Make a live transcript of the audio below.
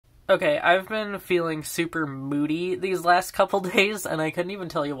Okay, I've been feeling super moody these last couple days, and I couldn't even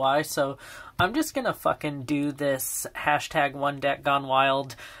tell you why, so I'm just gonna fucking do this hashtag one deck gone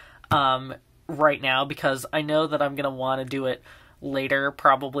wild right now, because I know that I'm gonna want to do it later,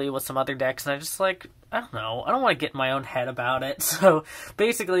 probably with some other decks, and I just, like, I don't know, I don't want to get in my own head about it. So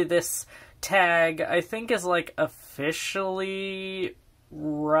basically this tag, I think, is, like, officially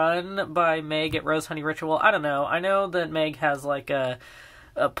run by Meg at Rose Honey Ritual. I don't know. I know that Meg has, like, a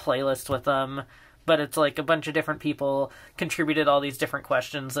playlist with them, but it's like a bunch of different people contributed all these different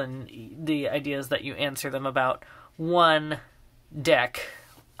questions, and the idea is that you answer them about one deck.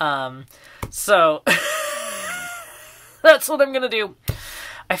 So that's what I'm gonna do.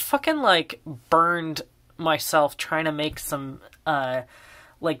 I fucking, like, burned myself trying to make some,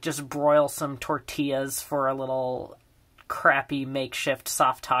 like, just broil some tortillas for a little crappy makeshift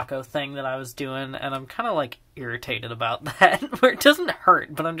soft taco thing that I was doing, and I'm kind of, like, irritated about that, where it doesn't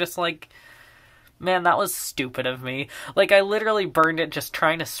hurt, but I'm just like, man, that was stupid of me. Like, I literally burned it just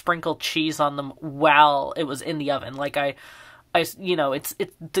trying to sprinkle cheese on them while it was in the oven. Like, you know,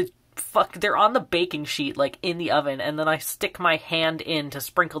 they're on the baking sheet, like, in the oven, and then I stick my hand in to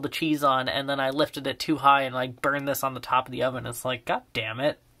sprinkle the cheese on, and then I lifted it too high and, like, burned this on the top of the oven. It's like, god damn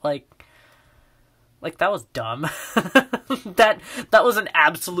it. Like, that was dumb. That was an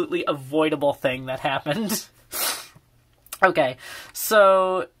absolutely avoidable thing that happened. Okay,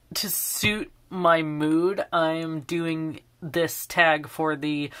 so to suit my mood, I'm doing this tag for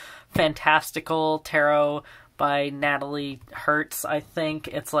the Fantastical Tarot by Natalie Hertz, I think.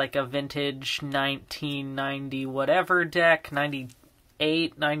 It's like a vintage 1990 whatever deck,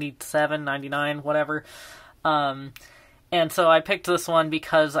 98, 97, 99, whatever. And so I picked this one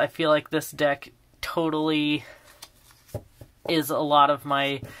because I feel like this deck totally is a lot of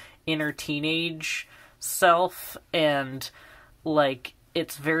my inner teenage self, and, like,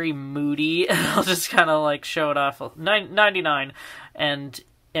 it's very moody. I'll just kind of, like, show it off. 99 and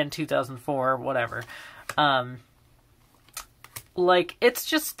 2004, whatever. Like, it's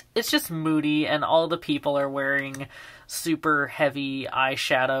just moody, and all the people are wearing super heavy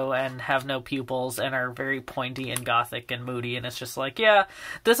eyeshadow and have no pupils and are very pointy and gothic and moody, and it's just like, yeah,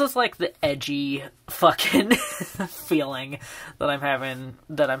 this is like the edgy fucking feeling that I'm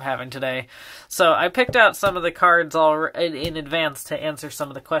having today. So I picked out some of the cards all in advance to answer some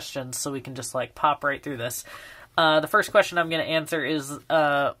of the questions, so we can just, like, pop right through this. The first question I'm going to answer is,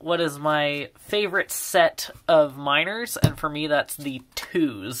 what is my favorite set of minors? And for me, that's the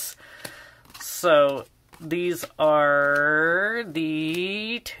twos. So these are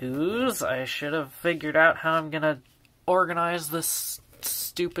the twos. I should have figured out how I'm going to organize this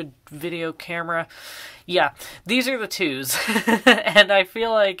stupid video camera. Yeah, these are the twos. And I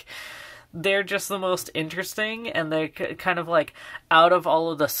feel like they're just the most interesting, and they're kind of, like, out of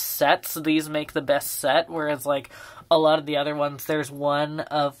all of the sets, these make the best set, whereas, like, a lot of the other ones, there's one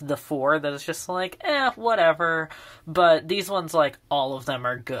of the four that is just like, whatever, but these ones, like, all of them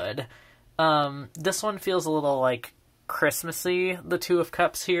are good. This one feels a little, like, Christmassy, the Two of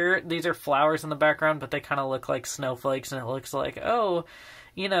Cups here. These are flowers in the background, but they kind of look like snowflakes, and it looks like, oh,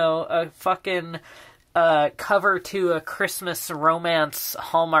 you know, a fucking cover to a Christmas romance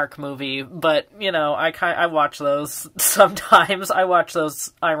Hallmark movie. But, you know, I watch those sometimes. I watch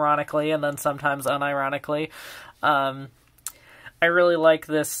those ironically, and then sometimes unironically. I really like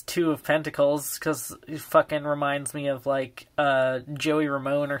this Two of Pentacles, because it fucking reminds me of, like, Joey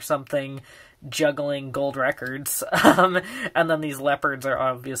Ramone or something juggling gold records. And then these leopards are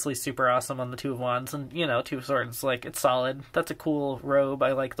obviously super awesome on the Two of Wands, and, you know, Two of Swords, like, it's solid. That's a cool robe.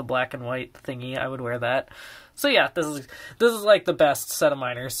 I like the black and white thingy. I would wear that. So yeah, this is like the best set of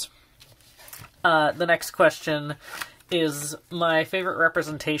minors. The next question is my favorite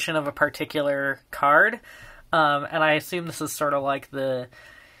representation of a particular card. And I assume this is sort of like the,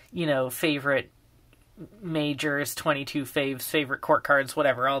 you know, favorite majors, 22 faves, favorite court cards,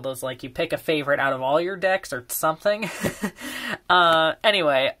 whatever, all those, like, you pick a favorite out of all your decks or something.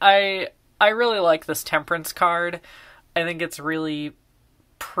 Anyway, I really like this Temperance card. I think it's really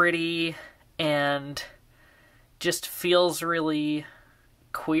pretty and just feels really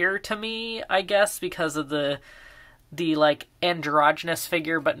queer to me, I guess, because of the like, androgynous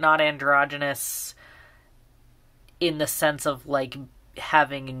figure, but not androgynous in the sense of, like,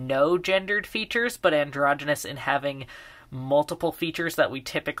 having no gendered features, but androgynous in having multiple features that we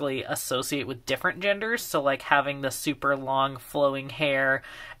typically associate with different genders. So, like, having the super long flowing hair,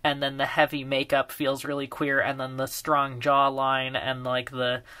 and then the heavy makeup feels really queer, and then the strong jawline, and, like,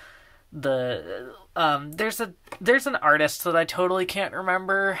 there's an artist that I totally can't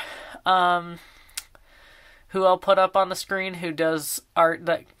remember who I'll put up on the screen, who does art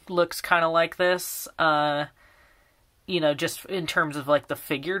that looks kind of like this, you know, just in terms of like the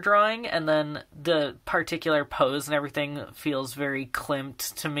figure drawing, and then the particular pose and everything feels very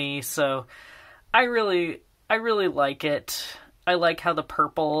Klimt to me, so I really like it. I like how the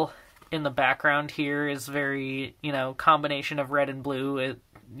purple in the background here is very, you know, combination of red and blue. It,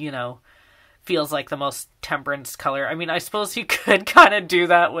 you know, feels like the most temperance color. I mean, I suppose you could kind of do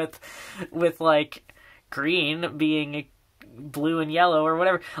that with like green being blue and yellow or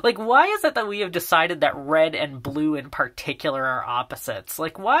whatever. Like, why is it that we have decided that red and blue in particular are opposites?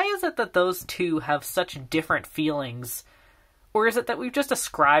 Like, why is it that those two have such different feelings? Or is it that we've just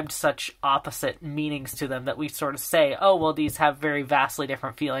ascribed such opposite meanings to them that we sort of say, oh, well, these have very vastly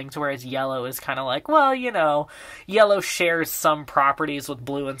different feelings, whereas yellow is kind of like, well, you know, yellow shares some properties with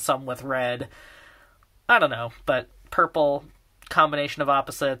blue and some with red. I don't know, but purple, combination of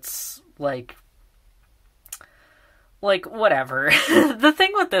opposites, like whatever. The thing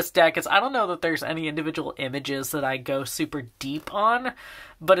with this deck is I don't know that there's any individual images that I go super deep on,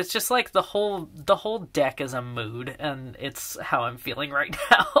 but it's just like the whole deck is a mood, and it's how I'm feeling right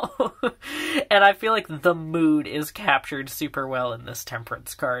now. And I feel like the mood is captured super well in this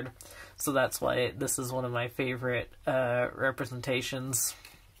Temperance card. So that's why this is one of my favorite representations.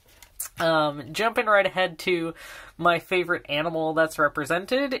 Jumping right ahead to my favorite animal that's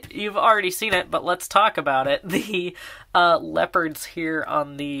represented. You've already seen it, but let's talk about it. The leopards here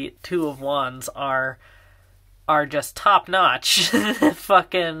on the Two of Wands are just top notch.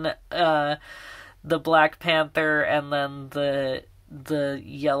 Fucking the Black Panther and then the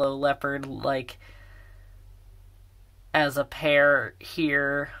yellow leopard, like, as a pair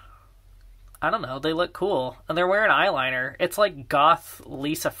here. I don't know, they look cool. And they're wearing eyeliner. It's like goth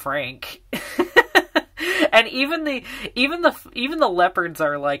Lisa Frank. And even the leopards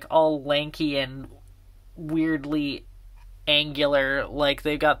are like all lanky and weirdly angular. Like,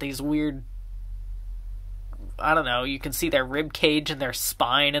 they've got these weird, I don't know, you can see their rib cage and their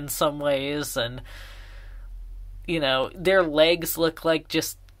spine in some ways, and you know, their legs look like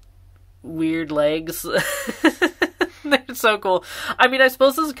just weird legs. They're so cool. I mean, I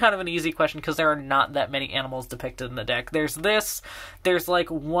suppose this is kind of an easy question because there are not that many animals depicted in the deck. There's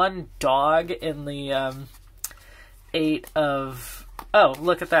like one dog in the Eight of... Oh,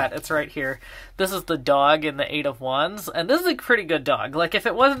 look at that. It's right here. This is the dog in the Eight of Wands, and this is a pretty good dog. Like, if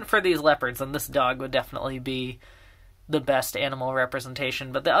it wasn't for these leopards, then this dog would definitely be the best animal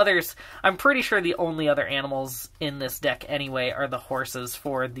representation. But the others, I'm pretty sure the only other animals in this deck anyway are the horses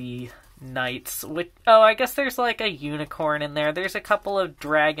for the knights. Which, oh, I guess there's like a unicorn in there. There's a couple of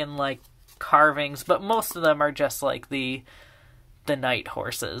dragon-like carvings, but most of them are just like the knight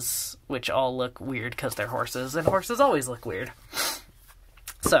horses, which all look weird because they're horses, and horses always look weird.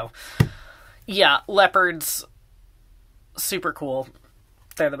 So, yeah, leopards, super cool.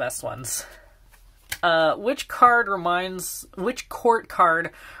 They're the best ones. Which court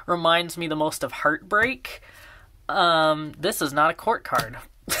card reminds me the most of Heartbreak? This is not a court card.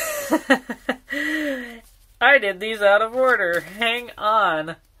 I did these out of order. Hang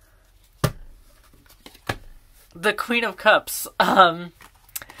on. The Queen of Cups.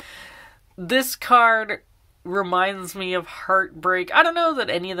 This card reminds me of Heartbreak. I don't know that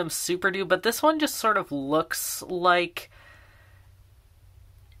any of them super do, but this one just sort of looks like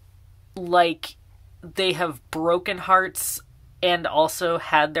they have broken hearts and also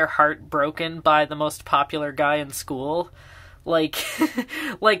had their heart broken by the most popular guy in school. Like,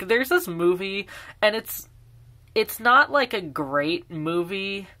 like there's this movie, and it's not like a great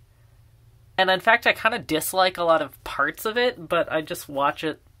movie, and in fact I kind of dislike a lot of parts of it, but I just watch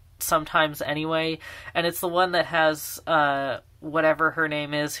it sometimes anyway, and it's the one that has whatever her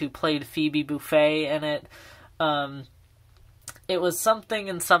name is who played Phoebe Buffay in it. It was something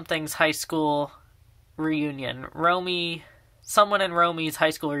in something's high school reunion. Someone in Romy's high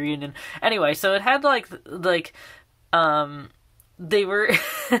school reunion. Anyway, so it had they were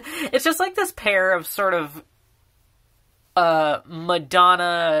it's just like this pair of sort of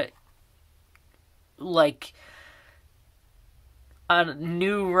Madonna, like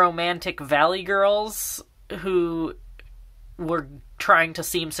new romantic valley girls who were trying to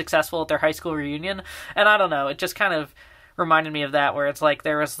seem successful at their high school reunion. And I don't know, it just kind of reminded me of that, where it's like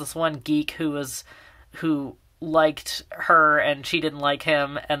there was this one geek who liked her and she didn't like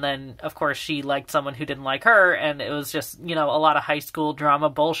him, and then of course she liked someone who didn't like her, and it was just, you know, a lot of high school drama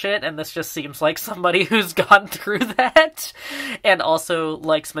bullshit, and this just seems like somebody who's gone through that and also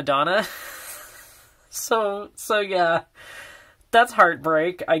likes Madonna. So yeah, that's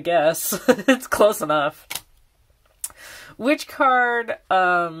Heartbreak, I guess. It's close enough. Which card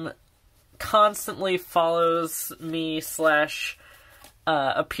constantly follows me /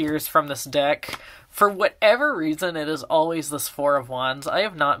 appears from this deck. For whatever reason, it is always this Four of Wands. I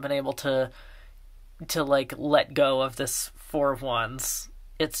have not been able to like let go of this Four of Wands.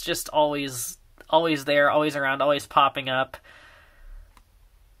 It's just always there, always around, always popping up.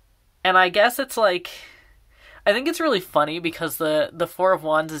 And I guess it's like, I think it's really funny because the Four of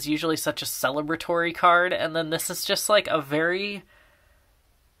Wands is usually such a celebratory card, and then this is just like a very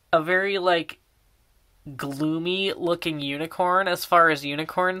like gloomy looking unicorn as far as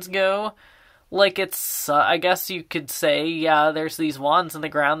unicorns go. Like, it's, I guess you could say, yeah, there's these wands in the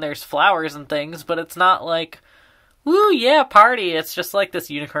ground, there's flowers and things, but it's not like, woo, yeah, party. It's just like this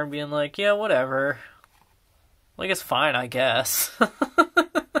unicorn being like, yeah, whatever. Like, it's fine, I guess.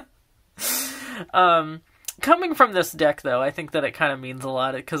 Coming from this deck, though, I think that it kind of means a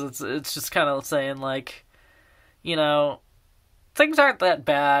lot, because it's just kind of saying, like, you know, things aren't that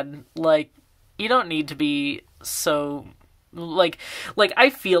bad. Like, you don't need to be so... Like I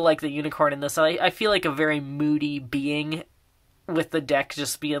feel like the unicorn in this, I feel like a very moody being with the deck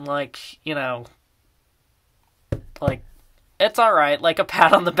just being like, you know, like, it's alright, like a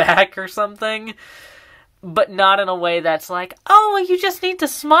pat on the back or something, but not in a way that's like, oh, you just need to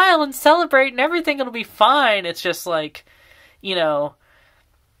smile and celebrate and everything will be fine. It's just like, you know,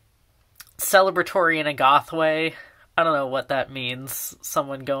 celebratory in a goth way. I don't know what that means.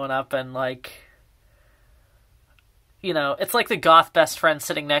 Someone going up and like, you know, it's like the goth best friend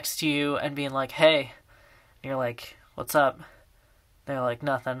sitting next to you and being like, hey. And you're like, what's up? They're like,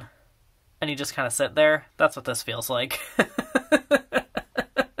 nothing. And you just kind of sit there. That's what this feels like.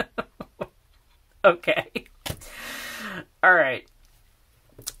 Okay. Alright.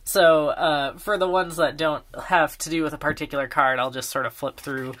 So, for the ones that don't have to do with a particular card, I'll just sort of flip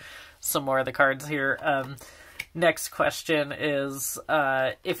through some more of the cards here. Next question is,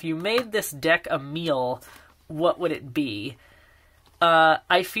 if you made this deck a meal, what would it be?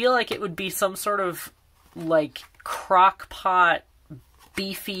 I feel like it would be some sort of, like, crock pot,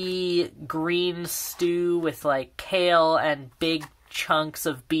 beefy green stew with, like, kale and big chunks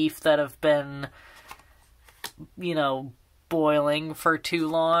of beef that have been, you know, boiling for too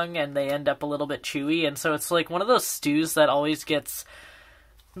long, and they end up a little bit chewy, and so it's, like, one of those stews that always gets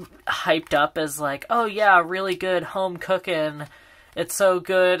hyped up as, like, oh, yeah, really good home cooking, it's so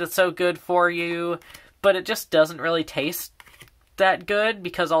good for you, but it just doesn't really taste that good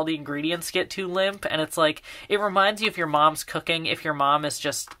because all the ingredients get too limp, and it's like, it reminds you of your mom's cooking if your mom is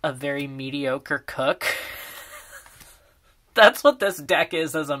just a very mediocre cook. That's what this deck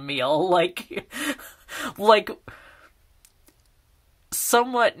is as a meal. Like,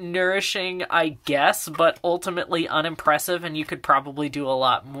 somewhat nourishing, I guess, but ultimately unimpressive, and you could probably do a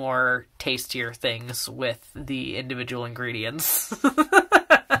lot more tastier things with the individual ingredients.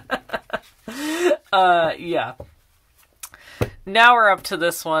 Yeah. Now we're up to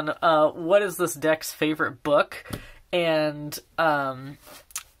this one. What is this deck's favorite book? And,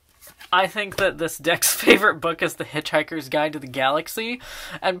 I think that this deck's favorite book is The Hitchhiker's Guide to the Galaxy,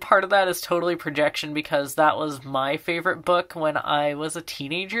 and part of that is totally projection because that was my favorite book when I was a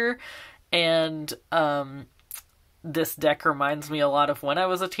teenager, and, this deck reminds me a lot of when I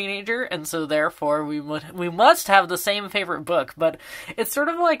was a teenager, and so therefore we must have the same favorite book, but it's sort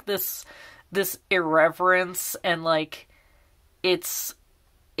of like this irreverence, and, like, it's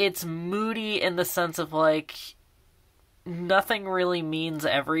moody in the sense of, like, nothing really means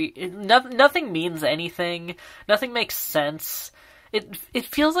nothing means anything. Nothing makes sense. It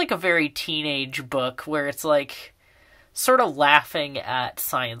feels like a very teenage book where it's like sort of laughing at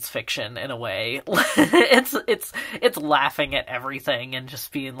science fiction in a way. It's laughing at everything and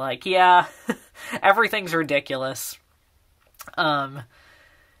just being like, yeah, everything's ridiculous. And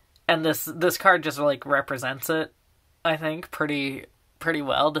this card just like represents it, I think, pretty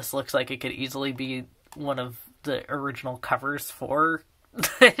well. This looks like it could easily be one of the original covers for The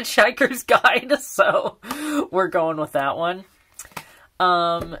Hitchhiker's Guide, so we're going with that one.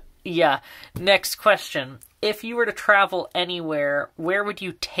 Yeah. Next question. If you were to travel anywhere, where would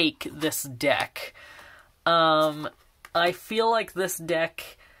you take this deck? I feel like this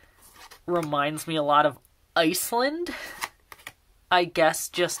deck reminds me a lot of Iceland. I guess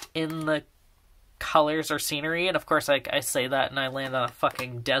just in the colors or scenery, and of course I say that and I land on a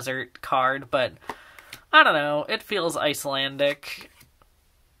fucking desert card, but I don't know, it feels Icelandic.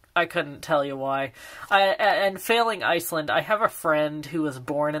 I couldn't tell you why. And failing Iceland, I have a friend who was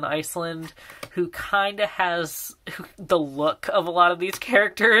born in Iceland who kind of has the look of a lot of these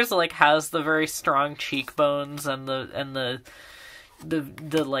characters, like has the very strong cheekbones and the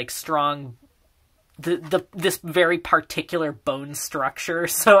like strong this very particular bone structure.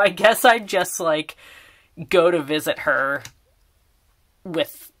 So I guess I'd just, like, go to visit her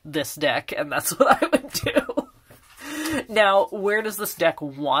with this deck, and that's what I would do. Now, where does this deck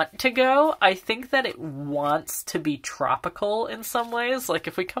want to go? I think that it wants to be tropical in some ways. Like,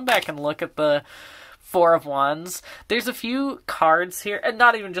 if we come back and look at the Four of Wands, there's a few cards here, and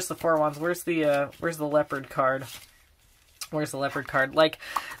not even just the Four of Wands. Where's the Leopard card? Where's the Leopard card? Like,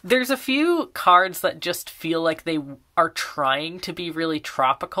 there's a few cards that just feel like they are trying to be really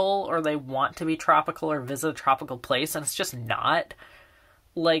tropical, or they want to be tropical or visit a tropical place, and it's just not.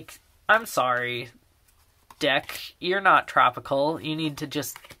 Like, I'm sorry, deck, you're not tropical. You need to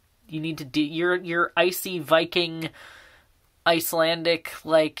do your icy Viking, Icelandic,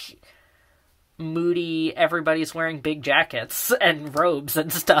 like, moody, everybody's wearing big jackets and robes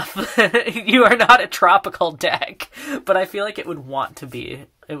and stuff. You are not a tropical deck, but I feel like it would want to be.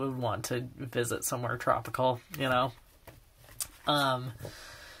 It would want to visit somewhere tropical, you know?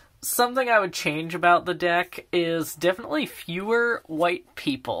 Something I would change about the deck is definitely fewer white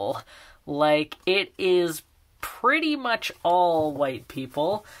people. Like, it is pretty much all white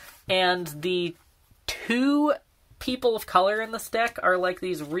people, and the two people of color in this deck are, like,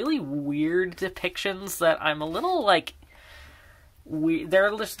 these really weird depictions that I'm a little, like,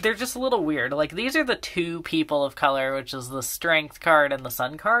 they're just a little weird. Like, these are the two people of color, which is the Strength card and the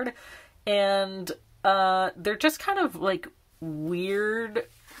Sun card, and they're just kind of, like, weird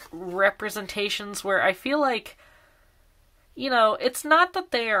representations where I feel like, you know, it's not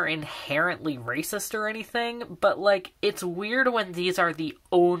that they are inherently racist or anything, but, like, it's weird when these are the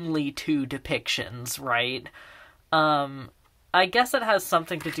only two depictions, right? I guess it has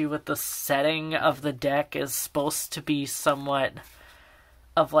something to do with the setting of the deck is supposed to be somewhat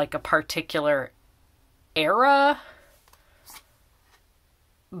of, like, a particular era,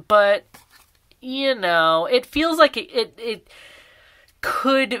 but, you know, it feels like it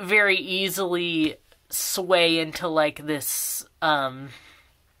could very easily sway into, like, this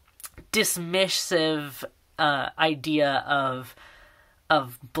dismissive idea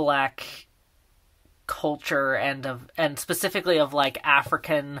of black culture and specifically of, like,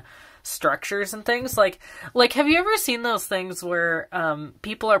 African structures and things. Like have you ever seen those things where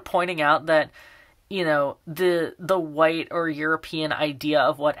people are pointing out that, you know, the white or European idea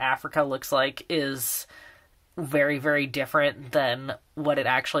of what Africa looks like is very, very different than what it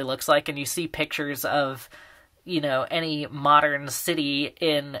actually looks like, and you see pictures of, you know, any modern city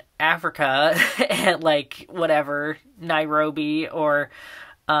in Africa, and, like, whatever, Nairobi, or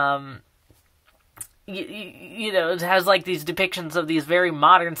you know, it has, like, these depictions of these very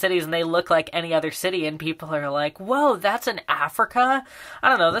modern cities, and they look like any other city, and people are like, whoa, that's in Africa? I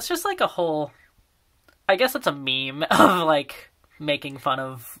don't know, that's just, like, a whole, I guess it's a meme of, like, making fun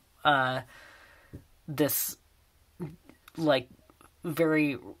of this, like,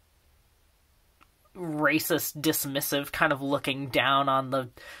 very racist, dismissive kind of looking down on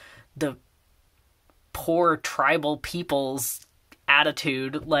the poor tribal people's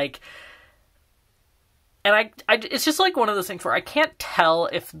attitude, like. And I it's just, like, one of those things where I can't tell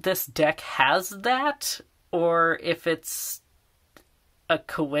if this deck has that, or if it's a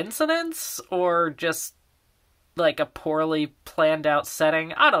coincidence, or just, like, a poorly planned out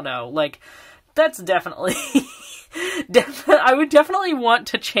setting. I don't know. Like, that's definitely... I would definitely want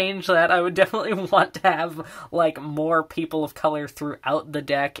to change that. I would definitely want to have, like, more people of color throughout the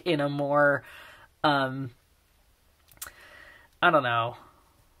deck in a more, I don't know.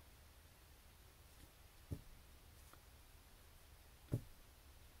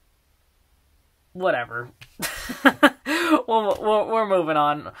 Whatever. We're moving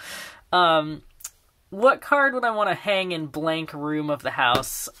on. What card would I want to hang in blank room of the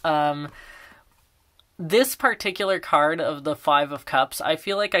house? This particular card of the Five of Cups, I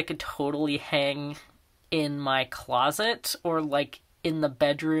feel like I could totally hang in my closet, or, like, in the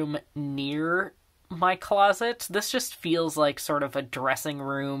bedroom near my closet. This just feels like sort of a dressing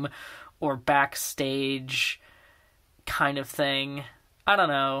room or backstage kind of thing. I don't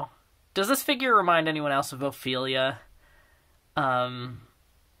know. Does this figure remind anyone else of Ophelia? I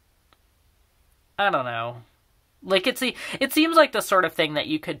don't know. Like, it seems like the sort of thing that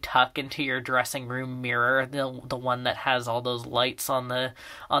you could tuck into your dressing room mirror, the one that has all those lights on the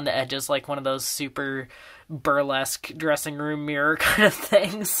edges, like one of those super burlesque dressing room mirror kind of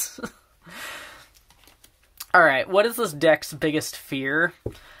things. Alright, what is this deck's biggest fear?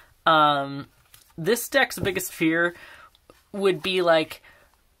 This deck's biggest fear would be, like,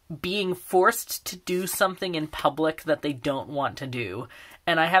 being forced to do something in public that they don't want to do.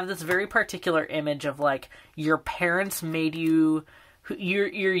 And I have this very particular image of, like, your parents made you you're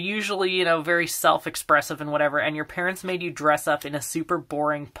usually, you know, very self-expressive and whatever, and your parents made you dress up in a super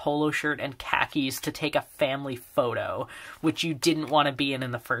boring polo shirt and khakis to take a family photo, which you didn't want to be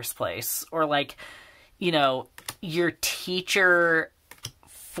in the first place. Or, like, you know, your teacher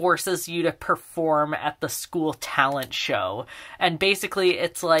forces you to perform at the school talent show. And basically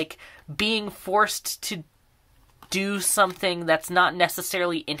it's like being forced to do something that's not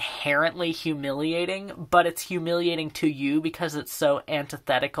necessarily inherently humiliating, but it's humiliating to you because it's so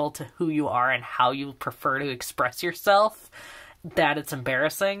antithetical to who you are and how you prefer to express yourself that it's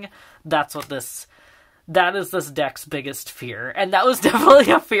embarrassing. That is this deck's biggest fear. And that was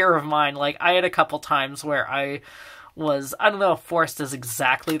definitely a fear of mine. Like, I had a couple times where I don't know if forced is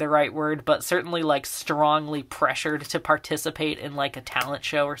exactly the right word, but certainly, like, strongly pressured to participate in, like, a talent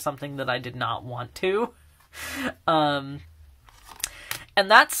show or something that I did not want to. And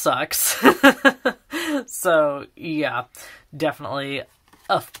that sucks. So, yeah, definitely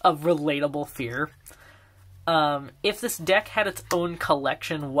a relatable fear. If this deck had its own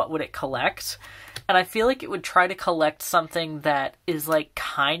collection, what would it collect? And I feel like it would try to collect something that is, like,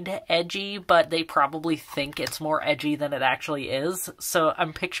 kinda edgy, but they probably think it's more edgy than it actually is. So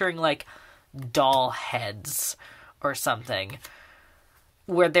I'm picturing, like, doll heads or something,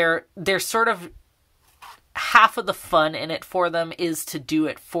 where they're sort of, half of the fun in it for them is to do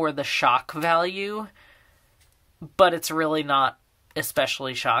it for the shock value, but it's really not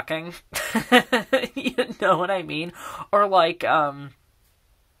especially shocking. You know what I mean? Or, like,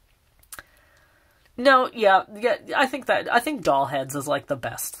 no, yeah, I think doll heads is, like, the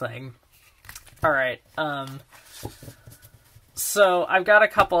best thing. Alright, so I've got a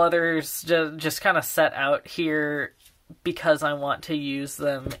couple others just kind of set out here because I want to use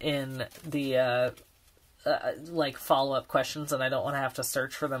them in the, like, follow-up questions, and I don't want to have to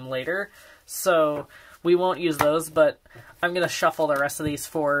search for them later. So we won't use those, but I'm going to shuffle the rest of these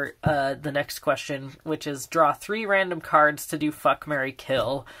for the next question, which is draw 3 random cards to do fuck, marry,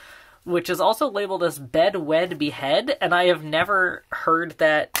 kill, which is also labeled as bed, wed, behead, and I have never heard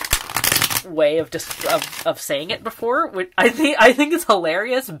that way of saying it before. Which I think is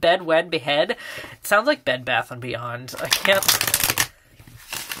hilarious. Bed, wed, behead. It sounds like Bed Bath and Beyond. I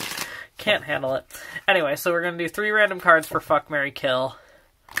can't handle it. Anyway, so we're gonna do 3 random cards for fuck, marry, kill.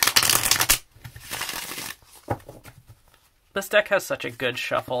 This deck has such a good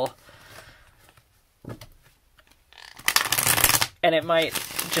shuffle. And it might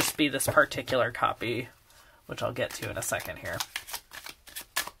just be this particular copy, which I'll get to in a second here.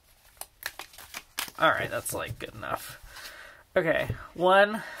 Alright, that's, like, good enough. Okay,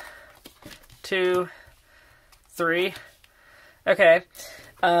 1, 2, 3. Okay.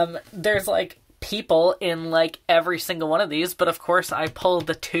 There's, like, people in, like, every single one of these, but of course I pulled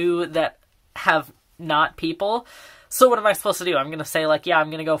the 2 that have not people. So what am I supposed to do? I'm gonna say, like, yeah, I'm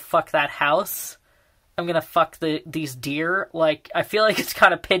gonna go fuck that house. I'm gonna fuck these deer. Like, I feel like it's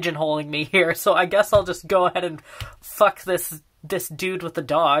kind of pigeonholing me here, so I guess I'll just go ahead and fuck this dude with the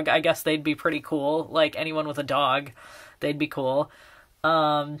dog. I guess they'd be pretty cool. Like, anyone with a dog, they'd be cool.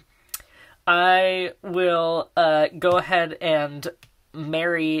 I will go ahead and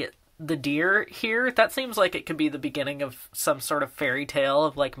marry the deer here. That seems like it could be the beginning of some sort of fairy tale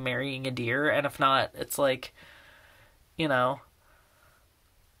of, like, marrying a deer, and if not, it's like, you know,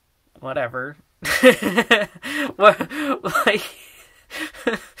 whatever. Like,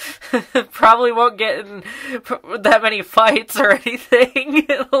 probably won't get in that many fights or anything.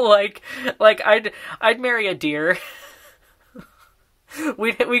 like I'd marry a deer.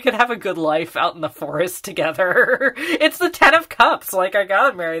 We could have a good life out in the forest together. It's the 10 of Cups. Like, I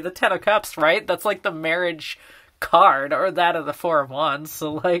gotta marry the 10 of Cups, right? That's, like, the marriage card, or that of the 4 of Wands.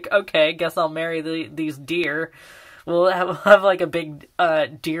 So, like, okay, guess I'll marry these deer. We'll have like, a big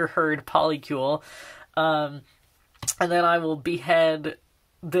deer herd polycule. And then I will behead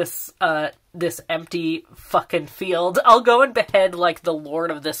this empty fucking field. I'll go and behead, like, the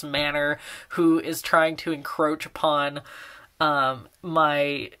lord of this manor who is trying to encroach upon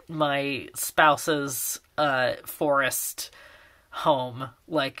my spouse's forest home.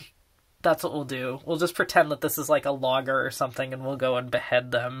 Like, that's what we'll do. We'll just pretend that this is, like, a logger or something, and we'll go and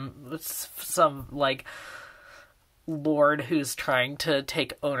behead them. It's some, like, lord who's trying to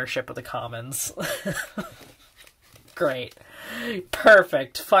take ownership of the commons. Great.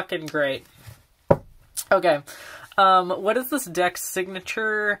 Perfect. Fucking great. Okay. What is this deck's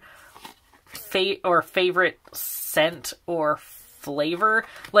signature favorite scent or flavor?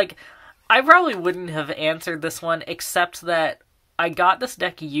 Like, I probably wouldn't have answered this one, except that I got this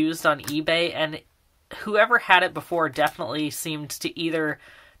deck used on eBay, and whoever had it before definitely seemed to either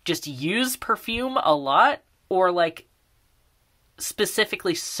just use perfume a lot, or, like,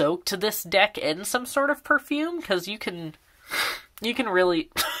 specifically soaked this deck in some sort of perfume, because you can really...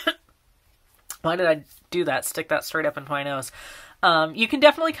 Why did I do that? Stick that straight up into my nose. You can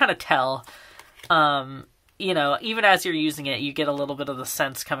definitely kind of tell, you know, even as you're using it, you get a little bit of the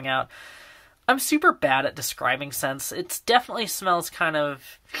scents coming out. I'm super bad at describing scents. It definitely smells kind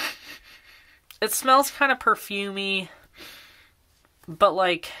of... It smells kind of perfumey, but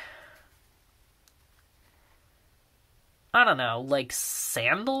like... I don't know, like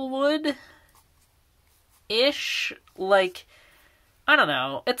sandalwood-ish? Like, I don't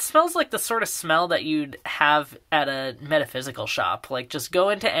know. It smells like the sort of smell that you'd have at a metaphysical shop. Like, just go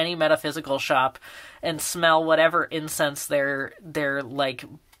into any metaphysical shop and smell whatever incense they're like,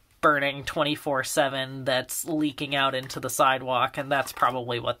 burning 24/7 that's leaking out into the sidewalk, and that's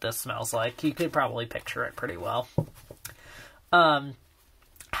probably what this smells like. You could probably picture it pretty well.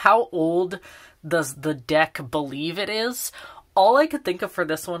 How old does the deck believe it is? All I could think of for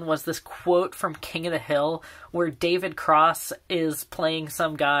this one was this quote from King of the Hill, where David Cross is playing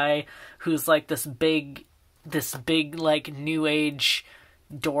some guy who's like this big, like, new age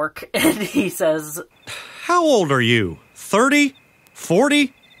dork, and he says, "How old are you? 30?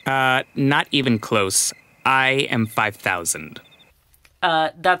 40? Not even close. I am 5,000.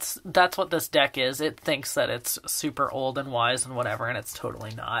 That's what this deck is. It thinks that it's super old and wise and whatever, and it's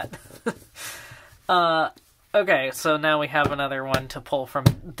totally not. Okay, so now we have another one to pull from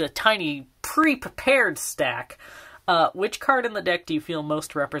the tiny pre-prepared stack. Which card in the deck do you feel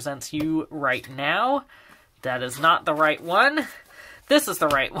most represents you right now? That is not the right one. This is the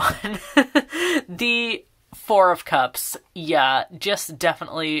right one. The Four of Cups. Yeah, just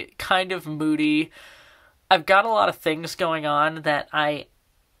definitely kind of moody. I've got a lot of things going on that I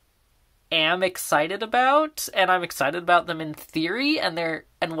am excited about, and I'm excited about them in theory and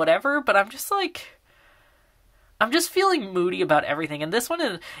whatever, but I'm just feeling moody about everything. And this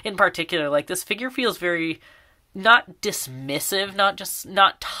one in particular, like, this figure feels very not dismissive,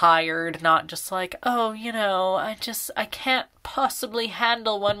 not tired, not just like, oh, you know, I can't possibly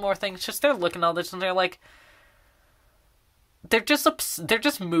handle one more thing. It's just they're looking at all this and they're like, they're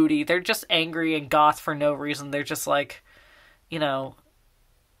just moody. They're just angry and goth for no reason. They're just like, you know,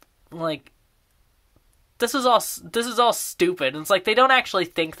 like, this is all stupid. And it's like, they don't actually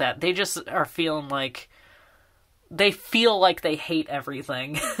think that. They just are feeling like, they feel like they hate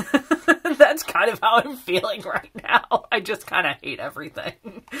everything. That's kind of how I'm feeling right now. I just kind of hate everything.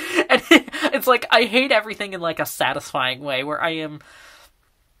 And it's like, I hate everything in like a satisfying way, where I am...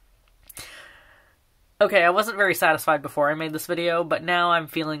 Okay, I wasn't very satisfied before I made this video, but now I'm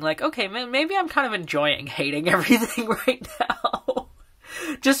feeling like, okay, maybe I'm kind of enjoying hating everything right now.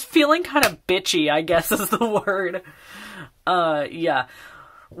 Just feeling kind of bitchy, I guess is the word. Yeah.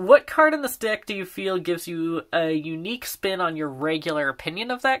 What card in this deck do you feel gives you a unique spin on your regular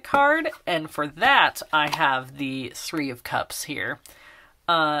opinion of that card? And for that, I have the Three of Cups here.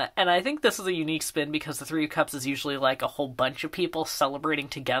 And I think this is a unique spin because the Three of Cups is usually like a whole bunch of people celebrating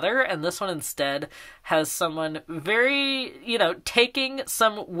together, and this one instead has someone very, you know, taking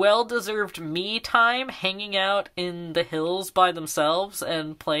some well-deserved me time, hanging out in the hills by themselves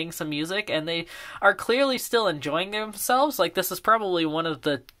and playing some music, and they are clearly still enjoying themselves. Like, this is probably one of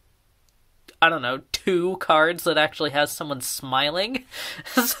the, I don't know, 2 cards that actually has someone smiling.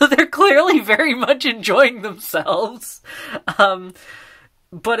 So they're clearly very much enjoying themselves.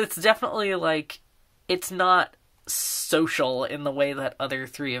 But it's definitely, like, it's not social in the way that other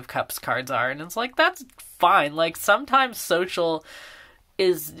Three of Cups cards are. And it's like, that's fine. Like, sometimes social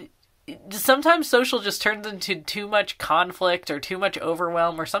just turns into too much conflict or too much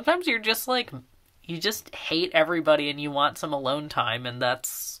overwhelm. Or sometimes you're just, like, you just hate everybody and you want some alone time. And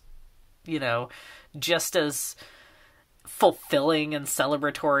that's, you know, just as fulfilling and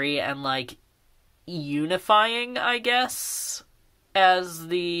celebratory and, like, unifying, I guess, as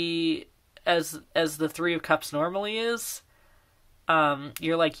the Three of Cups normally is.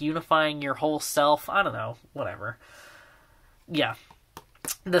 You're like unifying your whole self. I don't know, whatever. Yeah,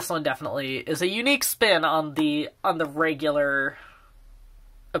 this one definitely is a unique spin on the regular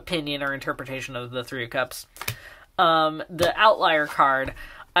opinion or interpretation of the Three of Cups. The outlier card,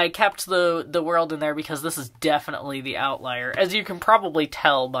 I kept the world in there because this is definitely the outlier. As you can probably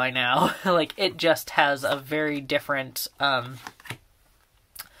tell by now, like, it just has a very different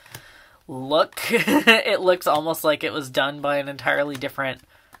look. It looks almost like it was done by an entirely different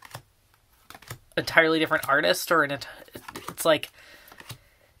artist, or it's like,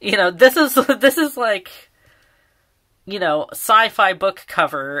 you know, this is like, you know, sci-fi book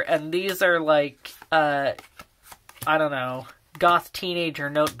cover, and these are like, I don't know, goth teenager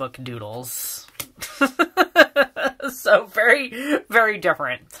notebook doodles. So very, very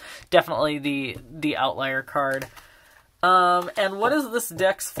different. Definitely the outlier card. And what is this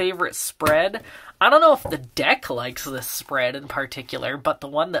deck's favorite spread? I don't know if the deck likes this spread in particular, but the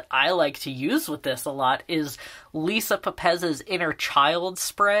one that I like to use with this a lot is Lisa Pepez's Inner Child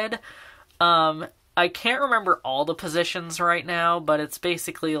spread. I can't remember all the positions right now, but it's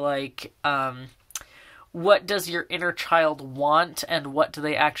basically like, what does your inner child want and what do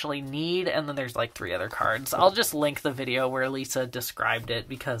they actually need? And then there's like 3 other cards. I'll just link the video where Lisa described it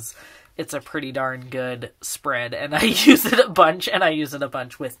because it's a pretty darn good spread, and I use it a bunch, and I use it a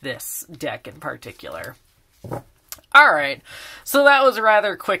bunch with this deck in particular. Alright, so that was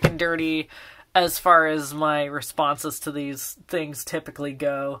rather quick and dirty as far as my responses to these things typically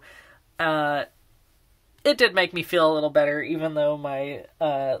go. It did make me feel a little better, even though my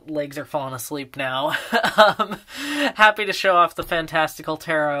legs are falling asleep now. Happy to show off the Fantastical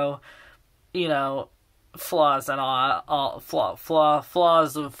Tarot, you know, flaws and all,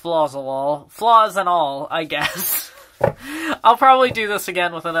 flaws and all, I guess. I'll probably do this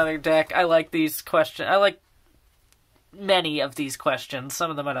again with another deck. I like these questions. I like many of these questions.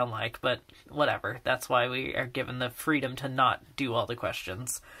 Some of them I don't like, but whatever. That's why we are given the freedom to not do all the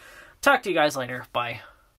questions. Talk to you guys later. Bye.